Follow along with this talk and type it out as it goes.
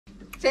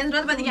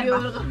Senanayake pati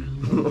kiyappa.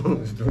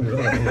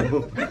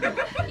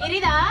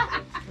 Irida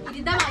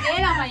mage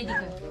lamai tika.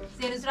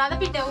 Senanayake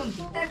පිට උන්.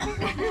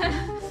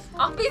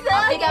 අපි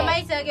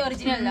තමයි සර්ගේ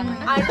ඔරිජිනල් ළමයි.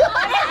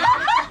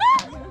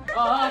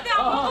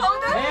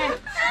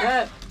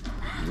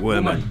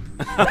 Women.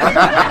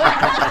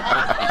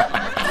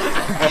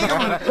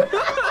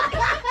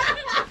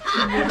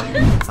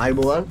 Hi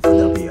everyone.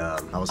 We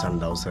අවසන්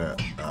දවස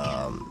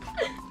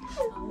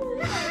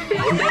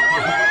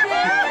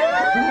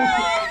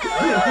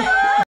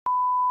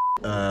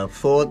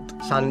fourth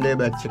Sunday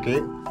batch එකේ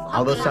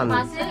අවසන්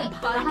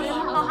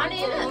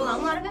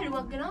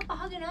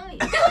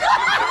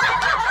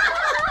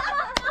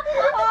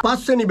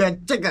පස්වෙනි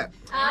batch එක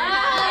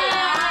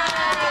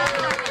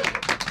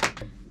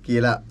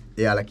කියලා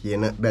එයාලා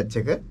කියන batch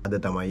එක අද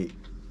තමයි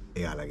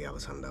එයාලගේ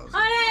අවසන් දවස.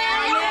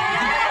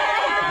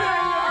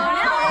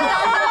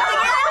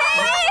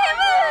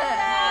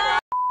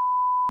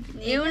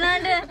 ඒ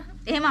වුණාට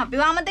එහෙම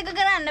අපිව අමතක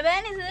කරන්න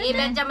බෑනේ සර්. ඒ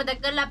බෙන්ච් අමතක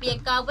කරලා අපි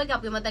එක්ක ආපු එක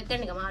අපිව මතක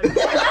කරන එක මහලු.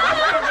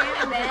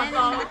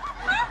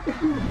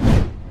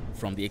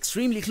 From the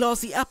extremely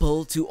classy Apple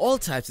to all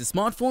types of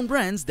smartphone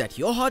brands that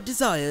your heart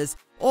desires,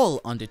 all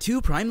under two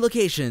prime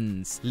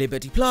locations,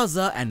 Liberty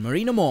Plaza and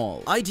Marina Mall.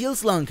 Ideal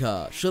Sri Lanka,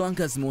 Sri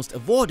Lanka's most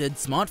awarded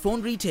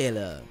smartphone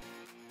retailer.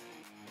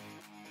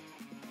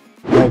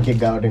 mic එක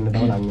ගාවට එන්න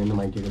තව ලං වෙන්න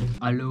mic එකට.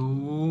 Hello.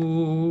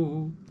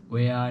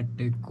 ඔයාට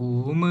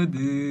කොහමද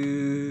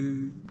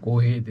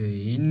කොහෙද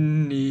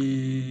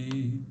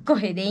ඉන්නේ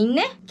කොහෙද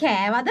ඉන්නේ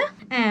කෑවද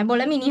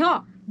බොල මිනිහෝ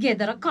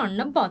ගෙදර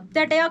කන්න බත්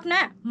ඇටයක්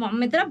නෑ මම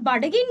මෙතන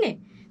බඩගින්නේ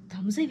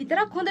තමුසේ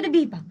විතරක් හොඳට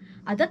බීපන්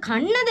අද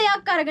කන්න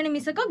දෙයක් අරගෙන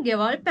මිසක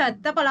ගෙවල්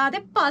පැත්ත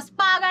පලාතේ පස්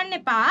පා ගන්න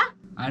එපා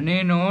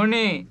අනේ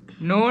නෝනේ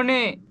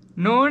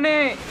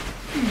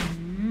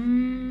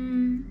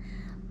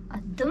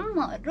අද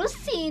මරු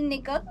සීන්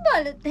එකක්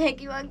බලත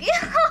හැකි වගේ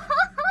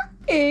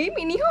ඒයි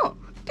මිනිහෝ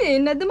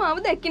පේන්නද මාව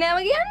දැක්කේ නෑ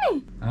වගේ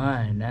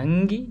යන්නේ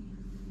නංගි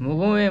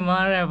මොකෝ මේ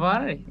මාරයා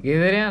පාරේ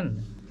ගෙදර යන්න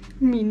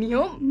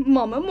මිනිහෝ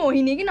මම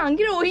මොහිනීගේ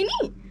නංගි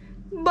රෝහිණී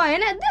බය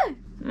නැද්ද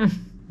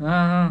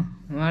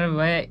මට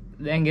බයයි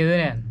දැන් ගෙදර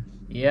යන්න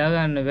ඉයා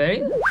ගන්න බැරි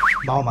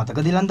බව මතක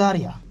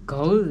දිලන්දාරියා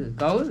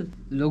කවුද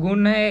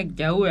ලොකුන් අය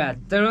ගැව්වේ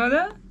ඇත්තටද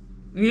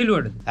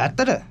වීලුවටද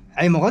ඇත්තට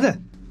ඇයි මොකද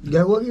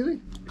ගැහුවා කිව්වේ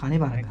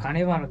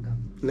කනේ පාරක්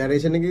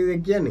නරේෂන් එකේ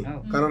කියන්නේ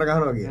කනට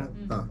ගහනවා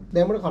කියලා.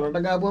 දැන් මට කනට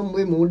ගහපුවම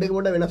මේ මූඩ් එක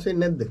පොඩ්ඩක් වෙනස්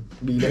වෙන්නේ නැද්ද?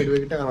 බීලා හිටුව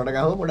එකට කනට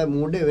ගහම පොඩ්ඩක්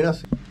මූඩ් එක වෙනස්.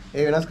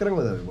 ඒ වෙනස්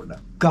කරමුද අපි පොඩ්ඩක්?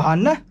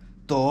 ගහන්න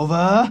තෝව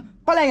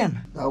පලයන්.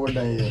 ආ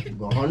පොඩ්ඩක්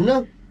ගහන්න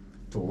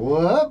තෝව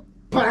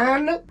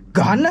පලයන්.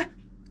 ගහන්න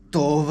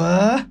තෝව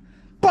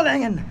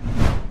පලයන්.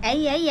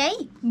 ඇයි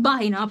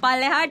බහිනා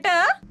පල්ලෙහාට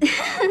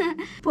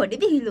පොඩි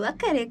විහිළුවක්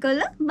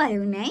කරේකොල්ල බය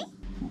උණයි.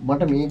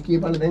 මට මේ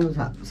කියපළ දැන්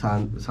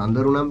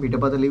සඳරු නම්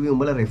පිටපත ලිවි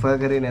උඹලා රෙෆර්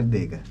කරේ නැද්ද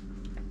ඒක?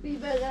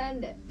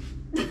 විබගන්න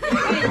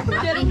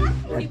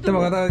ඇත්තම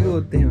කතාව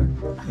කිව්වොත් එහෙම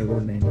ඒක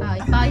ඕනේ නැහැ.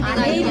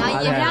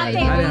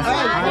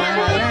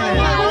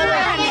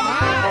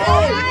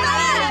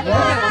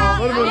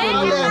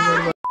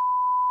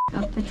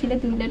 අපච්චිලා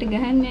තුන්ලට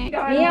ගහන්නේ.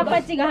 මේ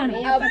අපච්චි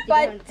ගහනවා.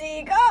 අපච්චි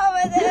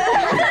කොහමද?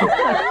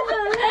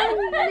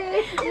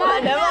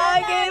 මඩ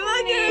වගේ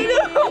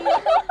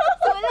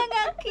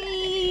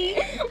සොලගකී.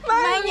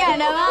 මම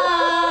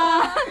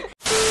යනවා.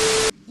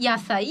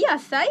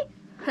 යසයි.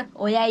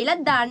 ඔය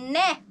ඇයිලා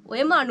දන්නේ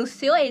ඔය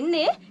මිනිස්සුયો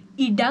එන්නේ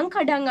ඉඩම්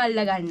කඩම්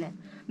අල්ලගන්න.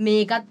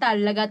 මේකත්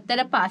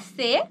අල්ලගත්තට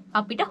පස්සේ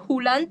අපිට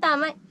හුලන්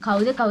තමයි.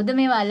 කවුද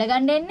මේව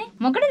අල්ලගන්න එන්නේ?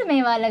 මොකටද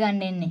මේව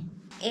අල්ලගන්න එන්නේ?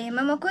 එහෙම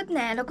මොකුත්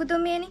නෑ ලොකු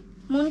තුමියනි.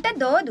 මුන්ට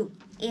දෝදු.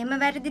 එහෙම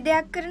වැරදි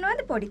දෙයක් කරනවද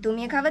පොඩි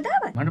තුමිය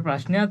කවදාවත්? මට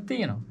ප්‍රශ්නයක්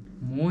තියෙනවා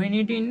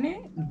මොහිනීට ඉන්නේ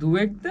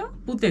දුවෙක්ද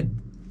පුතෙක්ද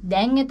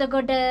දැන්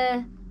එතකොට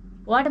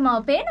ඔයාට මව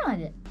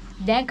පේනවද?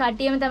 දැන්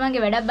කට්ටියම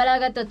තමන්ගේ වැඩක්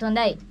බලාගත්තොත්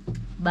හොඳයි.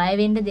 බය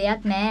වෙන්න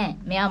දෙයක් නෑ.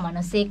 මෙයා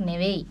මිනිස්සෙක්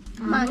නෙවෙයි.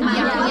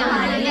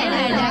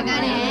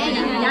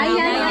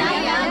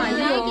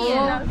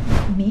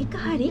 මේක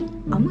හරි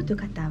අමුතු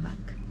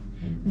කතාවක්.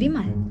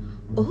 විමල්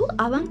ඔහු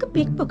අවංක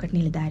පික් පොකට්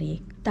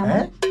නිලධාරියෙක්.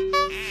 තමයි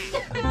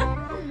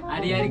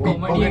හරි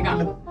කොමඩි එක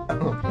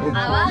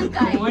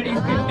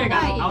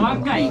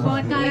අවංකයි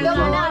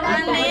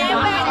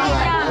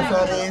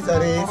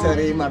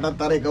සරි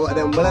මටත් අර එකව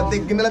දැන් උඹලත්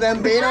එක්ක ඉඳලා දැන්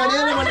පේනවා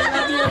නේද මට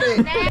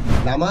ගතියේ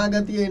ළමා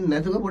ගතියෙන්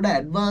නැතුව පොඩ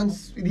ඇඩ්වාන්ස්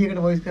විදිහකට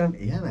වොයිස් කරන්න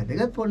එයා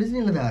වැදගත් පොලිස්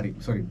නිලධාරී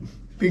සෝරි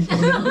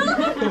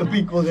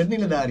පික් පොකට්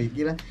නිලධාරී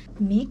කියලා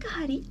මේක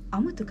හරි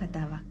අමුතු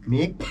කතාවක්.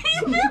 මේක හරි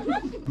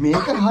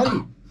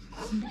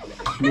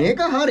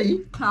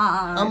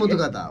අමුතු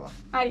කතාවක්.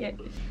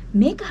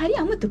 මේක හරි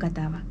අමුතු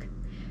කතාවක්.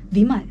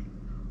 විමල්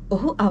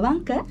ඔහු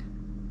අවංක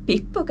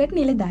පික් පොකට්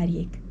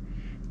නිලධාරියෙක්.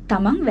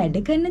 තමන් වැඩ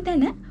කරන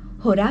තැන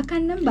හොරා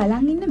කන්නම්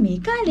බලන් ඉන්න මේ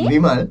කාලේ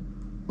විමල්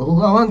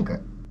ඔහු අවංක.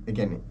 ඒ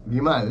කියන්නේ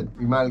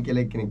විමල්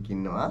කියලා කෙනෙක්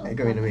ඉන්නවා. ඒක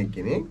වෙනම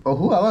කෙනෙක්.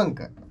 ඔහු අවංක.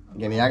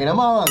 කියන්නේ යාගේ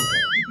නම අවංක.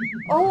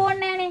 ඔහු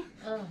ඕනේ නෑනේ.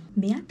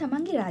 මෙයා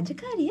තමන්ගේ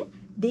රාජකාරිය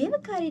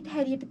දේවකාරියට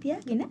හැරියට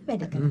තියාගෙන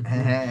වැඩ කළා.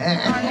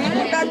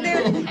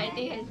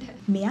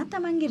 මෙයා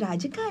තමන්ගේ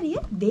රාජකාරිය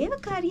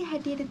දේවකාරිය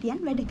හැටියට තියන්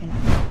වැඩ කළා.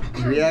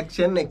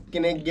 රියැක්ෂන්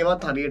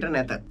එක්කෙනෙක්ගේවත් හරියට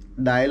නැත.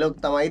 ඩයලොග්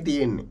තමයි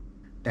තියෙන්නේ.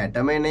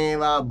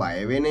 තැටමෙනේවා, බය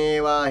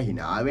වෙනේවා,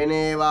 hina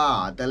වෙනේවා,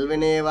 ආතල්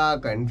වෙනේවා,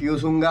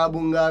 කන්ෆියුසුන්ගා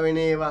බුංගා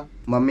වෙනේවා.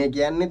 මම මේ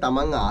කියන්නේ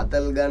තමන්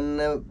ආතල් ගන්න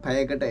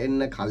පැයකට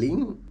එන්න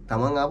කලින්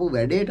තමන් ආපු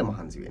වැඩේට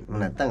මහන්සි වෙන්න.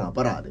 නැත්තම්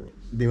අපරාධ වෙන්න.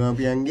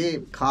 දෙමාපියන්ගේ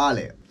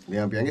කාලය,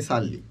 දෙමාපියන්ගේ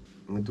සල්ලි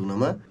මේ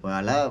තුනම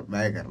ඔයාලා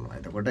වැය කරනවා.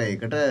 එතකොට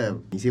ඒකට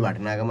කිසි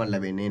වටිනාකමක්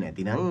ලැබෙන්නේ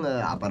නැතිනම්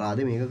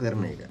අපරාධ මේක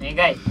කරන එක.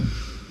 මේකයි.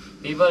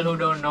 People who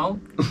don't know,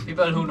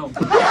 people who know.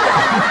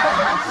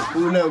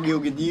 උණෝගේ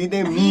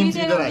ජීවිතේ මීම්ස්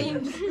විතරයි.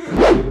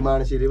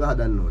 නිර්මාණශීලීව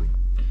හදන්න ඕනේ.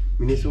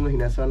 මිනිස්සුම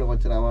හිනස්සවන්න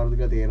කොච්චර අමාරුද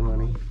කියලා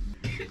තේරෙනවනේ.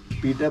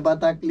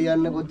 පිටපතක්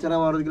ලියන්න කොච්චර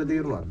අමාරුද කියලා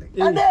තේරුණාද දැන්?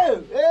 අද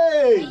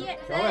ඒ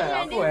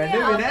අපෝ වැඩ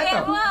වෙන්නේ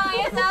නැතෝ.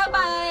 ඒ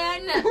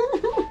සබයන්න.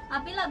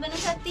 අපි ලබන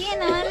සතියේ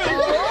නානේ.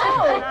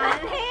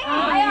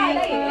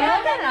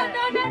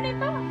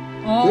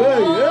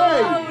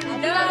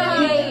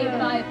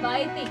 බයි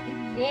බයි ති.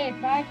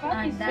 ඒක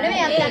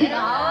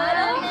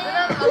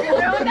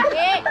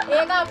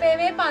අපේ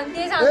මේ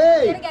පන්තියේ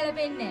සංස්කෘතියට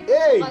ගැලපෙන්නේ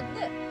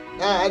නැහැ.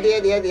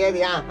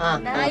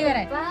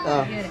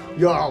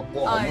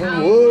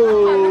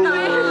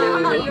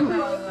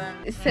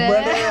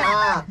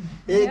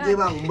 ඒකේ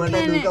උඹට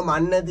දුක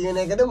මන් නැති වෙන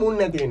එකද මුන්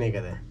නැති වෙන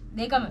එකද?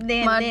 දෙකම.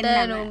 මට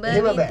නුඹ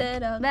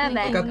විතර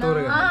බෑ එකක්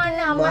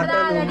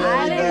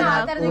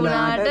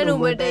උනාට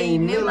නුඹට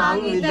ඉන්නේ මං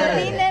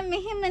විතරයි. දැන්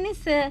මෙහෙමනේ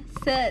සර්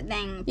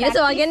දැන් ඊට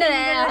වගේ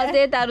නෑ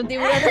අහසේ තරු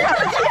තිබුණාට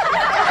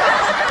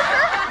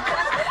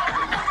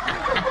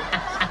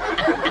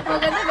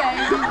මොකද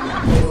ගන්නේ?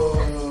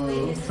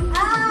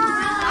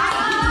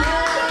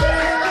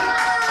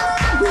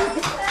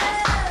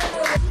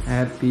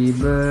 Happy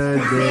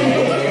birthday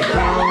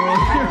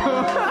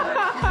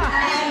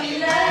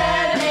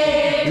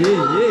to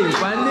you. Ye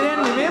pandiran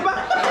ni meba.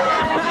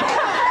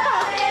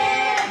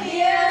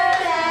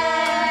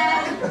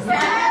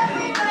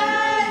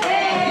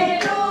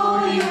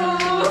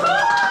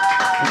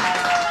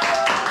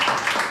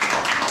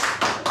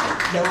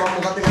 Yang mau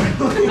kata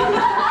gitu.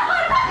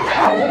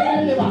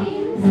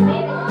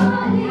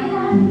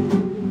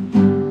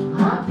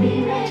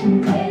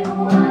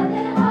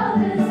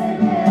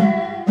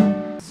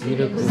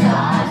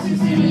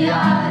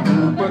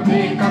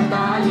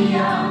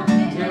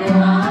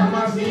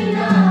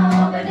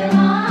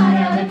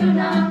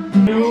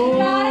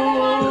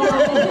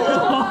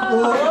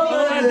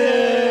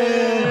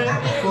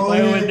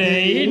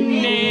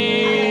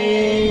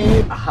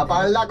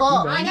 Hafal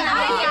kok.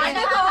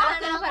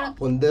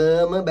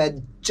 හොඳම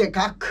බැච්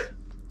එකක්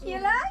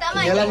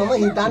කියලා මම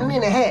හිතන්නේ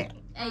නැහැ.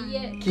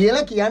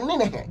 කියලා කියන්නේ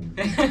නැහැ.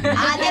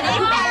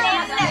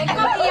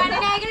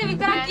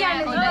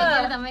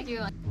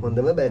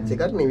 හොඳම බැච්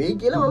එකක් නෙවෙයි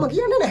කියලා මම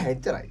කියන්නේ නැහැ.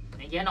 එච්චරයි.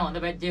 ඒ කියන්නේ හොඳ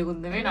බැච් එකකුත්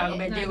නෙවෙයි නරක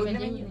බැච් එකකුත්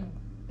නෙවෙයි.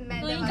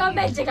 නිකම්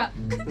බැච් එකක්.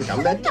 නිකම්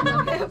බැච් එකක්.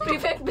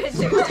 ප්‍රිෆෙක්ට් බැච්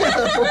එකක්.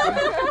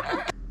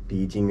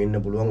 ටීචින් වෙන්න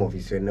පුළුවන්,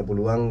 ඔෆිස් වෙන්න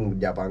පුළුවන්,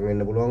 ජපාන්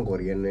වෙන්න පුළුවන්,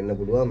 කොරියන් වෙන්න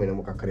පුළුවන්, වෙන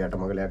මොකක් හරි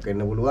අටමගලයක්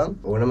වෙන්න පුළුවන්.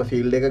 ඕනම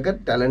ෆීල්ඩ් එකක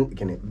ටැලන්ට්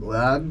කියන්නේ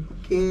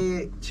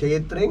ඔයාගේ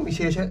ක්ෂේත්‍රයෙන්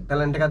විශේෂ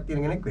ටැලන්ට් එකක්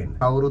තියෙන කෙනෙක් වෙන්න.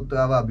 කවුරුත්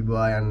ඔයාව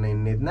අභිභවා යන්න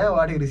ඉන්නෙත් නැහැ,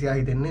 ඔයාට ඉරිසියා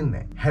හිතෙන්නේ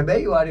නැහැ.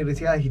 හැබැයි ඔයාට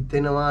ඉරිසියා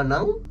හිතෙනවා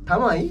නම්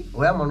තමයි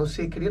ඔයා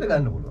මිනිස්සෙක් හැටියට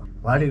ගන්න පුළුවන්.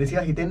 ඔයාට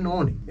ඉරිසියා හිතෙන්න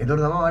ඕනේ.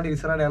 ඒතකොට තමයි ඔයාට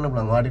ඉස්සරහට යන්න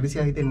පුළුවන්. ඔයාට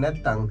ඉරිසියා හිතෙන්නේ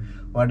නැත්නම්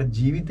ඔයාට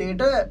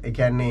ජීවිතේට ඒ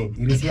කියන්නේ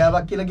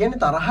ඉරිසියාවක් කියලා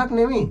කියන්නේ තරහක්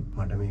නෙමෙයි.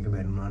 මට මේක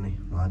බැරිුණානේ.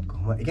 මාත්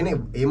කොහොම. ඒ කියන්නේ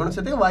ඒ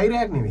මනුස්සයත්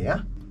වෛරයක් නෙමෙයි ආ.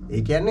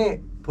 ඒ කියන්නේ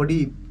පොඩි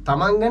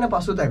තමන් ගැන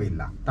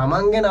පසුතැවිල්ල.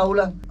 තමන් ගැන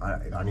අවුල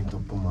අනිත්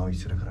ඔක්කොම මාව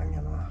ඉස්සර කරන්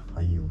යනවා.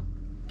 අයියෝ.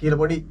 කියලා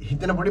පොඩි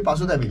හිතන පොඩි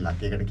පසුතැවිල්ලක්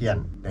ඒකට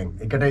කියන්නේ. දැන්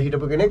එකට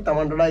හිටපු කෙනෙක්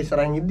තමන්ට වඩා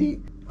ඉස්සරහින් ඉද්දි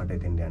මට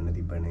එතෙන්ට යන්න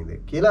තිබ්බ නේද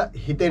කියලා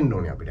හිතෙන්න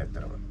ඕනේ අපිට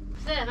ඇත්තටම.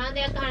 සර් මම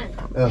දෙයක් අහන්න.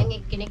 දැන්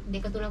එක්කෙනෙක්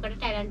දෙක තුනකට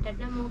ටැලන්ටඩ්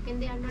නම්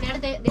මොකෙන්ද යන්න ඕනේ?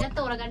 යාට දෙයක්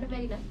තෝරගන්න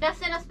බැරි නේද?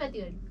 වෙනස් පැති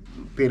වලින්.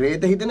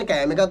 පෙරේත හිතෙන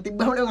කෑම එකක්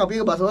තිබ්බම අපි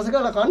ඒක බසවස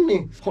ගාලා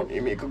කන්නේ.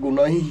 හොනේ මේක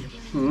ගුණයි.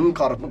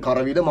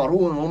 කරවිල මරු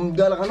මොම්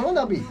ගාලා කනවද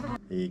අපි?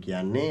 ඒ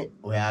කියන්නේ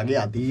ඔයාගේ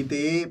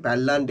අතීතයේ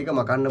පැල්ලන් ටික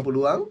මකන්න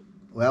පුළුවන්.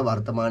 ඔයා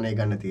වර්තමානයේ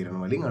ගන්න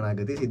තීරණ වලින්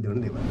අනාගතයේ සිද්ධ වෙන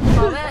දේවල්.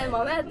 මම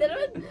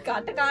ඇත්තටම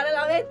කටකාර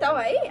ළමයෙක්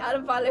තමයි. අර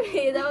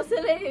පළවෙනි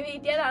දවස්වල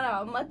හිටියන අර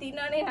අම්මා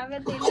තින්නනේ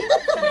හැමතිස්සෙම.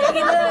 ඒකද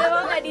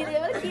මම වැඩි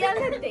දේවල්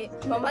කියන්නේ නැත්තේ.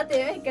 මමත්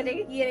ඒක එකට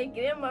එක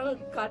කියන මම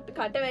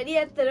කට වැඩි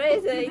ඇත්තටම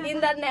ඉතින්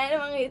දන්නේ නැහැ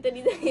මම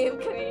එතනද එහෙම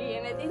කරේ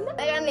නැතිද.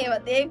 දැන්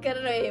ඒවත් ඒක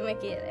කරනවා එහෙම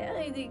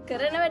කියලා. ඉතින්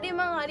කරන වැඩේ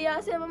මම හරි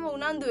ආසයි මම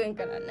උනන්දුවෙන්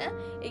කරන්න.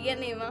 ඒ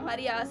කියන්නේ මම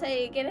හරි ආසයි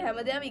ඒ කියන්නේ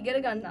හැමදේම ඉගෙන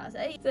ගන්න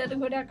ආසයි. ඉතින්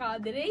ගොඩක්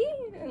ආදරෙයි.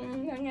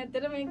 මම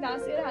ඇත්තටම මේ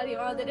ක්ලාස් එක හරි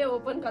ආදරේ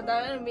ඕපන් කතා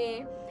කරන මේ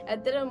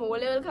ඇත්තටම ඕ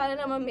ලෙවල් කාලේ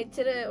නම් මම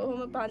මෙච්චර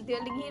ඔහොම පන්ති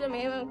වලට ගිහිල්ලා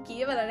මේව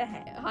කියවලා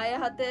නැහැ. 6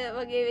 7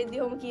 වගේ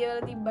වෙද්දි ඔහොම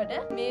කියවලා තිබ්බට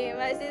මේ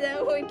වයසේ දැන්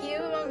ඔය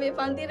කියව මම මේ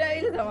පන්තියට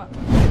ආවිල්ලා තමයි.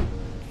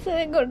 සර්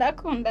ගොඩක්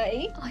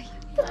හොඳයි.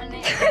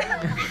 අනේ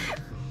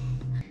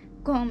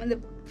කොහොමද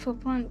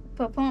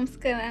පර්ෆෝම්ස්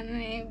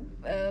කරන්නේ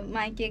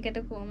මයික් එකට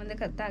කොහොමද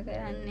කතා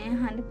කරන්නේ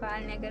හඬ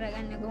පාලනය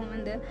කරගන්නේ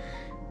කොහොමද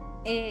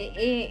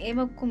ඒව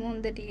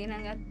කොහොමද ඉගෙන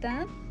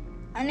ගත්තා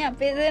අනේ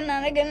අපේ දේ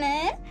නරක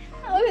නෑ.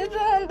 අවුරුදු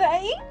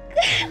හොඳයි.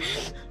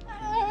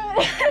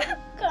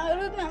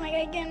 කවුරුත්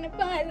නරකයි කියන්න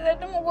එපා.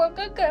 ඇත්තට මොකක්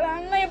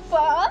කරන්න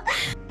එපා.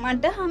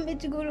 මට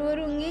හම්බෙච්ච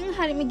ගුරුවරුන්ගෙන්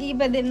හරිම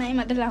කීප දෙන්නයි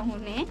මට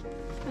ලඟුනේ.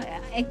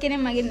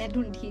 එක්කෙනෙක් මගේ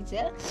නැටුම්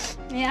ටීචර්.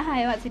 එයා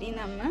 6 වසරේ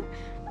ඉඳන්ම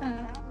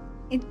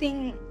ඉතින්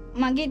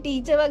මගේ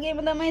ටීචර් වගේම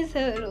තමයි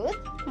සර්රුත්.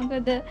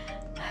 මොකද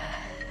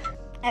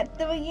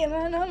ඇත්තම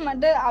කියනවා නම්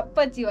මට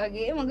අප්පච්චි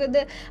වගේ. මොකද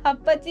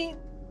අප්පච්චි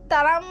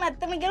තරම්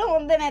ඇත්තම කියලා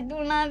හොඳ නැති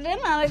වුණාට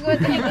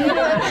නරකවට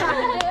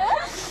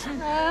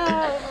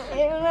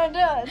ඒ වුණාට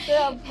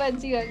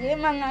අප්පච්චි වගේ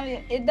මං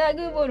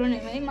එදාගේ බොරු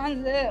නෙමෙයි මං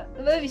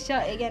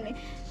විශ්වාස ඒ කියන්නේ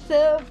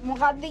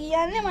මොකක්ද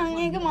කියන්නේ මම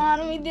ඒක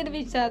මානව විද්‍යාවට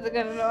විශ්වාස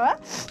කරනවා.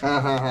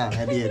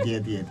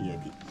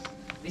 ඇති.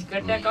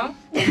 බිස්කට් එකක්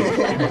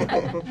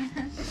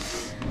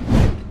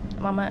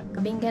මම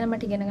කබින් ගැන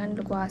මට ඉගෙන ගන්න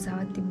ලොකු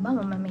ආසාවක් තිබ්බා.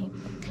 මම මේ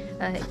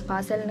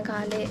පාසල් යන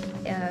කාලේ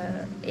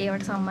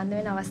ඒවට සම්බන්ධ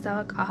වෙන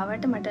අවස්ථාවක්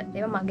ආවට මට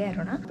ඒව මගේ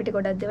ඇරුණා. අපිට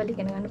ගොඩක් දේවල්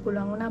ඉගෙන ගන්න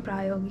පුළුවන් වුණා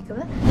ප්‍රායෝගිකව.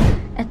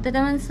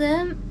 ඇත්තටම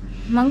සර්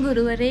මං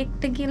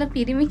ගුරුවරයෙක්ට කියලා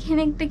පිරිමි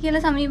කෙනෙක්ට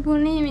කියලා සමීප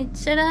වුණේ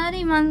මෙච්චර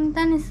හරි මං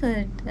හිතන්නේ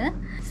සර්ට.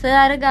 සර්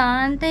අර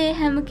ගානට ඒ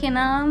හැම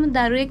කෙනාම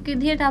දරුවෙක්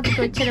විදිහට අපි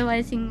කොච්චර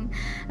වයසින්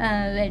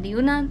වැඩි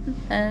වුණත්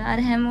අර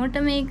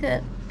හැමෝටම මේක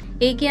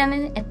ඒ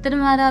කියන්නේ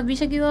ඇත්තටම අර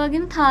අභිෂ කිව්වා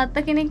වගේම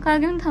තාත්තා කෙනෙක්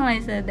වගේම තමයි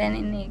සර්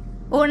දැනෙන්නේ.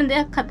 ඕන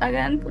දෙයක් කතා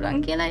කරන්න පුළුවන්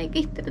කියලා ඒක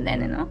හිතට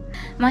දැනෙනවා.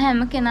 මම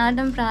හැම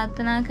කෙනාටම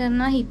ප්‍රාර්ථනා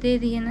කරනවා හිතේ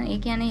තියෙන ඒ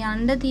කියන්නේ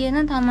යන්න තියෙන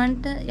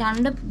Tamanට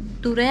යන්න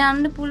දුර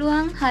යන්න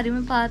පුළුවන් හරිම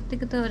පාත්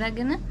එක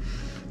තෝරාගෙන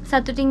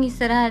සතුටින්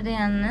ඉස්සරහට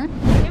යන්න.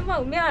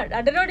 මම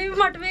අඩනෝඩි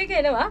මට මේක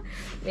එනවා.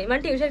 මේ මම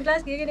ටියුෂන්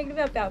ක්ලාස් ගිය කෙනෙක්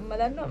නෙමෙයි අපේ අම්මා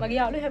දන්නවා. මගේ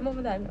යාළුවෝ හැමෝම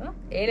දන්නවා.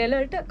 ඒ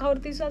ලෙවල්ට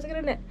කවුරුත් විශ්වාස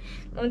කරන්නේ නැහැ.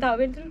 මම තාම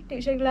වෙනතුරු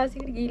ටියුෂන් ක්ලාස්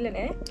එකට ගිහිල්ලා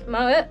නැහැ. මම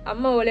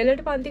අම්මා ඕ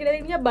ලෙවල්ට පන්තිකට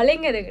දැන් ගියා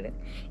බලෙන් ඇදගෙන.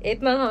 ඒත්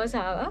මම හවස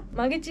ආවා.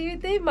 මගේ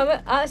ජීවිතේ මම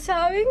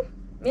ආසාවෙන්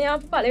මේ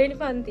අප පළවෙනි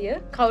පන්තිය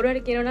කවුරු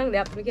හරි කියනවා නම්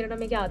දැන් අපි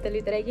කියනවා මේකේ ආතල්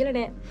විතරයි කියලා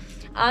නෑ.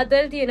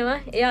 ආතල් තියෙනවා.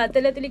 ඒ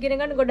ආතල් ඇතුළේ ඉගෙන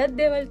ගන්න ගොඩක්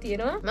දේවල්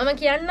තියෙනවා. මම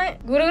කියන්නේ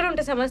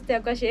ගුරුවරුන්ට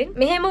සමස්තයක් වශයෙන්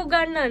මෙහෙම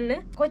උගන්වන්න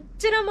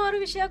කොච්චර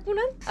අමාරු විෂයක්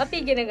වුණත් අපි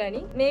ඉගෙන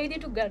ගනි. මේ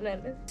විදිහට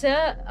උගන්වන්න.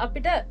 සර්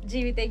අපිට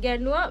ජීවිතය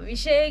ගැන්නුවා,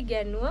 විෂය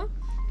ගැන්නුවා.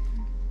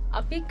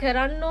 අපි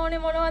කරන්න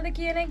ඕනේ මොනවද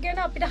කියන එක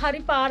ගැන අපිට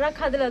හරි පාරක්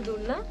හදලා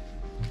දුන්නා.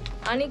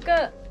 අනික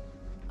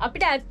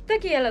අපිට ඇත්ත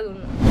කියලා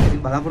දුන්නා.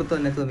 ඉතින් බලාපොරොත්තු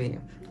වෙන්නේ නැතුව මේ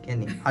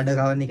කියන්නේ අඩ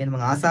ගවන්නේ කියන්නේ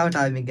මම ආසාවට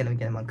ආවේ මේක ගැන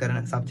කියන්නේ මම කරන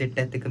සබ්ජෙක්ට්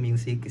එකත් එක්ක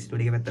මියුසික්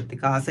ස්ටුඩියෝ එක පැත්තත්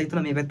එක්ක ආසයි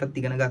තුන මේ පැත්තත්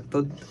ඉගෙන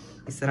ගත්තොත්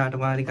ඉස්සරහට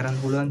මාරි කරන්න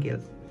පුළුවන්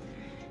කියලා.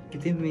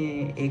 ඉතින් මේ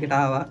ඒකට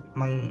ආවා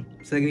මම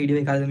සර්ගේ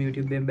වීඩියෝ එක අරගෙන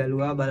YouTube එකෙන්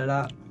බැලුවා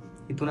බලලා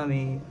හිතුණා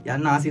මේ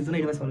යන්න ආසයි තුන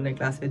ඊට පස්සේ ඔන්ලයින්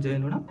ක්ලාස් එකට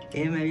ජොයින් වුණා.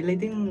 එහෙම ඇවිල්ලා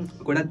ඉතින්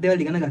ගොඩක් දේවල්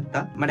ඉගෙන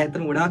ගත්තා. මට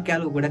ඇත්තටම ගොඩක්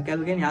යාළුවෝ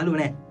කියන්නේ යාළුවෝ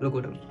නෑ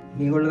ලොකෝට.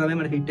 මේගොල්ලෝ තමයි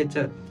මට හිට් වෙච්ච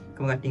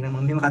කම කට්ටිය නම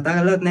මම මෙහෙම කතා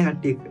කරලවත් නෑ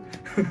කට්ටිය එක්ක.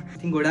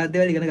 ඉතින් ගොඩක්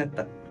දේවල් ඉගෙන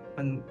ගත්තා.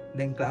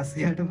 දැන් ක්ලාස්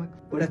එකටම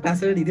ගොඩක් ක්ලාස්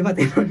වල නිදිමත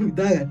එනවා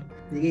නිදාගන්න.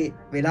 මේකේ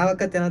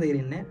වෙලාවක්වත් යනවා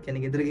තේරෙන්නේ නැහැ.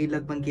 කියන්නේ ගෙදර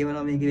ගිහිල්ලත් මම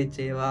කියවනවා මේකේ වෙච්ච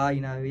ඒවා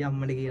ඊනාවි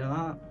අම්මට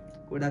කියනවා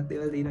ගොඩක්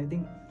දේවල් තියෙනවා.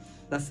 ඉතින්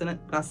ලස්සන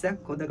ක්ලාස්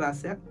එකක් හොඳ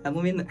ක්ලාස් එකක්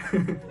හැමෝම ඉන්න.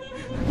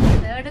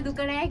 සර්ට දුක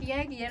නැහැ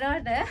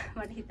කියනවට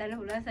මට හිතන්න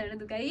පුළුවන් සර්ට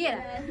දුකයි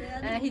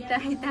කියලා. හිතා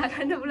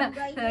ගන්න පුළුවන්.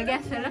 සර්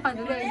ගැස් වල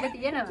පඳුර වෙන්න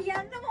තියෙනවා.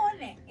 කියන්න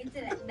ඕනේ.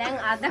 දැන්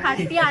අද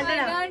කට්ටිය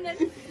අඬනවා.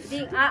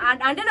 ඉතින්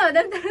අඬනවද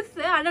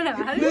සර්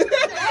අඬනවා. හරි.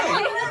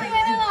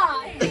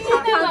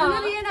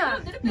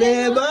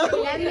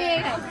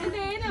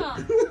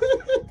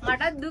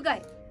 මටත් දුකයි.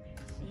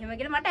 එහෙම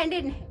කියලා මට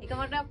ඇඬෙන්නේ නැහැ. ඒක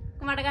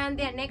මට ගන්න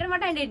දෙයක් නැහැ. ඒකට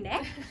මට ඇඬෙන්නේ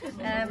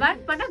නැහැ.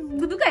 මට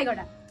දුකයි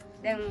ගොඩක්.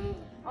 දැන්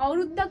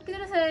අවුරුද්දක්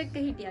විතර සර් එක්ක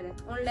හිටියා දැන්.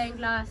 ඔන්ලයින්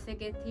ක්ලාස්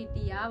එකෙත්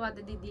හිටියා. වද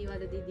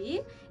දිදී.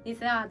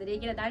 නිසා ආදරේ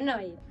කියලා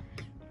දන්නවා.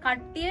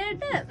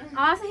 කට්ටියට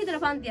ආස හිතන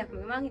පන්තියක්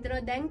නෙමෙයි. මම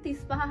හිතනවා දැන්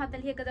 35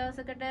 41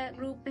 දවසකට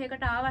ගෲප්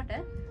එකකට ආවට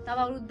තව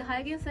අවුරුදු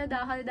 10කින් සර්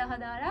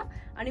 10 දාලා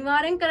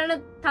අනිවාර්යෙන් කරන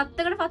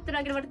තත්ත්වයකට පත්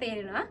වෙනවා කියලා මට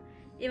තේරෙනවා.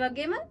 ඒ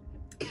වගේම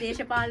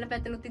දේශපාලන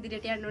පැත්තනොත්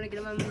ඉදිරියට යන්න ඕනේ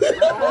කියලා මම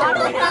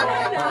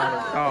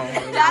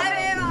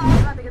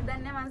මතක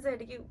දන්නේ මම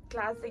සර්ට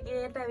ක්ලාස්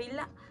එකේට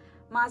ඇවිල්ලා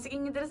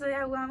මාසෙකින් විතර සර්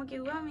ආවම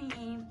කිව්වා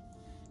මේ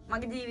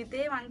මගේ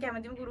ජීවිතේ මම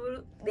කැමතිම ගුරුවරු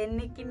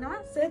දෙන්නෙක් ඉන්නවා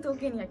සර් තෝ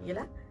කෙනියා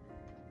කියලා.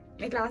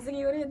 මේ ක්ලාස්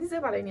එකේ ඉවර වෙද්දි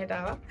සර් පළවෙනියට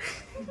ආවා.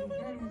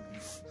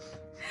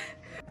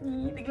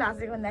 ඉතින් ක්ලාස්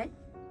එක හොඳයි.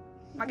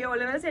 මගේ O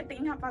level set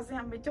එකකින් පස්සේ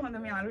හම්බෙච්ච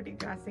හොඳම යාළුවෝ ටික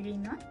ක්ලාස් එකේ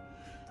ඉන්නවා.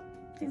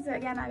 ඉතින් සර්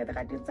ගැන අනාගත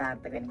කටයුතු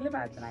සාර්ථක වෙන්න කියලා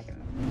ප්‍රාර්ථනා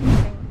කරනවා.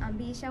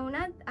 අභීෂ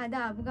වුණත් අද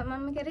ආපු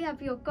ගමන්ම කරේ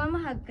අපි ඔක්කොම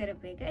හග්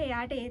කරපු එක.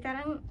 එයාට ඒ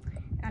තරම්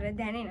අර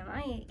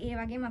දැනෙනවා. ඒ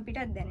වගේම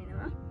අපිටත්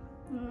දැනෙනවා.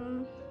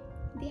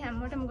 ඉතින්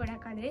හැමෝටම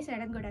ගොඩක් ආදරේ,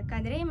 සරත් ගොඩක්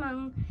ආදරේ. මං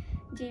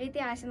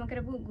ජීවිතේ ආසම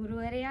කරපු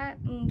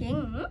ගුරුවරයාගෙන්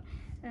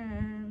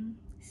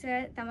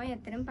සර් තමයි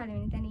ඇත්තටම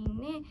පළවෙනි තැන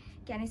ඉන්නේ.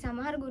 කියන්නේ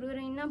සමහර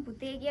ගුරුවරු ඉන්නවා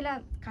පුතේ කියලා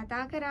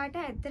කතා කරාට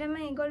ඇත්තටම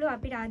ඒගොල්ලෝ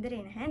අපිට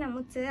ආදරේ නැහැ.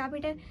 නමුත් සර්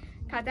අපිට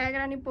කතා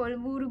කරන්නේ පොල්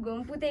බూరు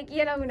ගොම්පුතේ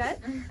කියලා වුණත්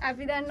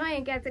අපි දන්නවා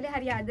ඒක ඇතුලේ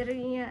හරි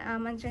ආදරණීය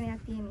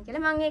ආමන්ත්‍රණයක් තියෙන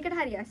කියලා. මම ඒකට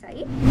හරි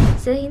ආසයි.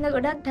 සහින්ද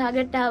ගොඩක්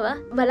ටාගට් ආවා.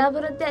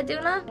 බලාපොරොත්තු ඇති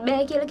වුණා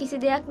බෑ කියලා කිසි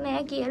දෙයක්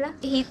නැහැ කියලා.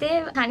 හිතේ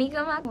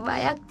තනිකමක්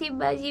බයක්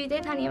තිබ්බා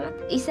ජීවිතේ තනියම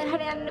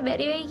ඉස්සරහට යන්න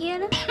බැරි වෙයි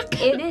කියලා.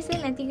 ඒ දේශේ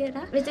නැති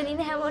කරා. මෙතන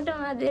ඉන්න හැමෝටම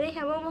ආදරේ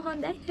හැමෝම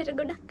හොඳයි. ඒක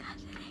ගොඩක්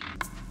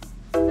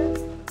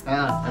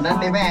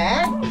අනන්න බෑ.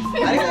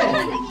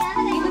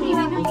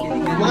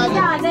 මොකද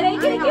ආදරේ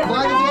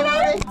කියලා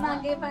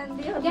මගේ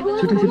පන්තිය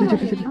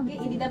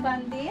ඉරිදා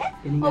පන්තිය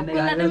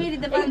ඔක්කොලටම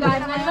ඉරිදා පන්තිය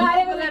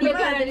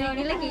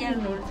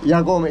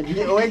යකෝ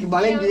මේ ඔය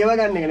බලෙන් කියව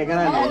ගන්න එකනේ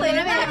කරන්නේ. ඔව් වෙන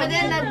වෙනම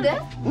දෙයක් නැද්ද?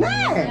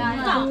 නෑ.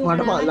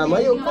 මට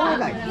ළමයි ඔක්කොම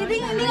එකයි.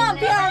 ඉතින්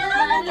අපි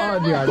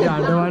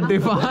අඩවන්ට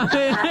එපා.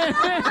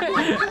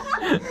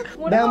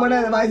 දැන් මට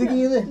වයස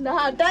කීයද?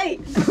 18යි.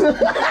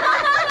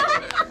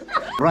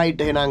 රයිට්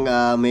එහෙනම්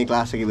මේ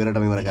ක්ලාස් එක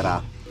ඉවරටම ඉවර කරා.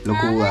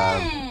 ලොකු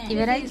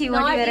ඉවරයි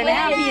කිව්වට ඉවර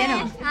නෑ අපි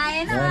එනවා.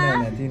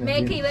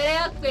 මේක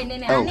ඉවරයක් වෙන්නේ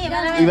නෑ.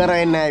 ඉවර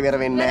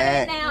වෙන්නේ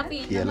නෑ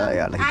කියලා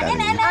එයාලා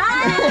හිතන්නේ.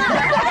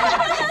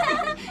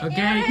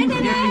 Okay.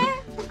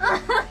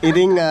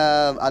 ඉතින්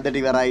අදට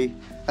ඉවරයි.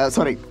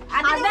 sorry.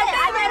 අදට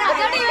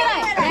ඉවරයි.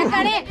 දැන්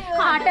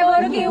කාට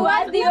බොරු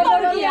කිව්වත් දිව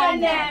බොරු කියන්නේ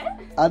නෑ.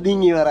 අදින්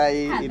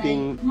ඉවරයි. ඉතින්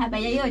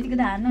හැබැයි ඔය ටික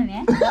දාන්න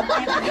ඕනේ.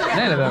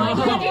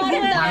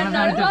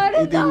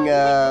 ඉතින්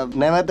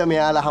නැවත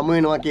මෙයාලා හමු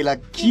වෙනවා කියලා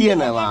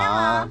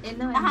කියනවා.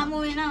 හමු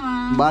වෙනවා.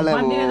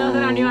 බලමු.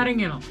 අනිවාර්යෙන්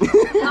එනවා.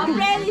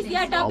 අප්‍රේල්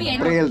 28 අපි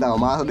එනවා. අප්‍රේල් තව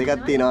මාස දෙකක්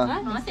තියෙනවා.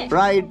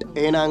 රයිට්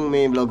එහෙනම්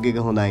මේ බ්ලොග් එක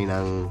හොඳයි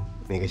නම්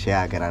මේක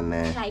ෂෙයා කරන්න.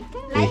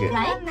 ලයික්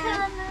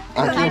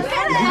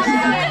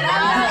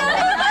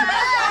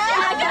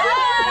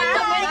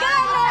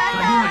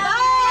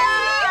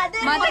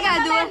මතක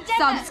අදුව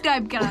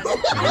සබ්ස්ක්‍රයිබ් කරන්න.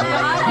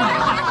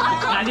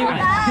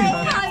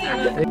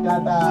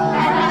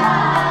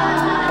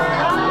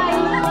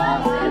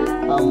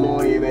 අම්මෝ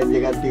මේ බැජ්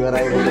එකත්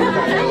ඉවරයි.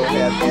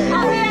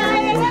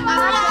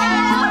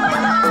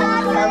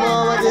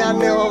 හැමෝම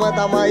කියන්නේ ඕම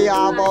තමයි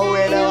ආපහු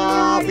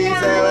එනවා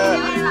පිසව.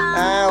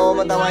 ඕම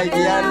තමයි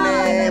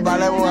කියන්නේ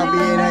බලමු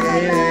අපි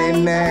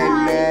එන්න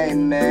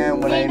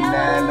උඹලා එන්න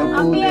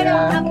ලොකු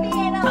දෙනා.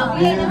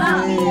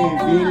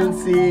 We'll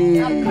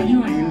see.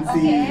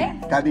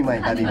 Kadimai.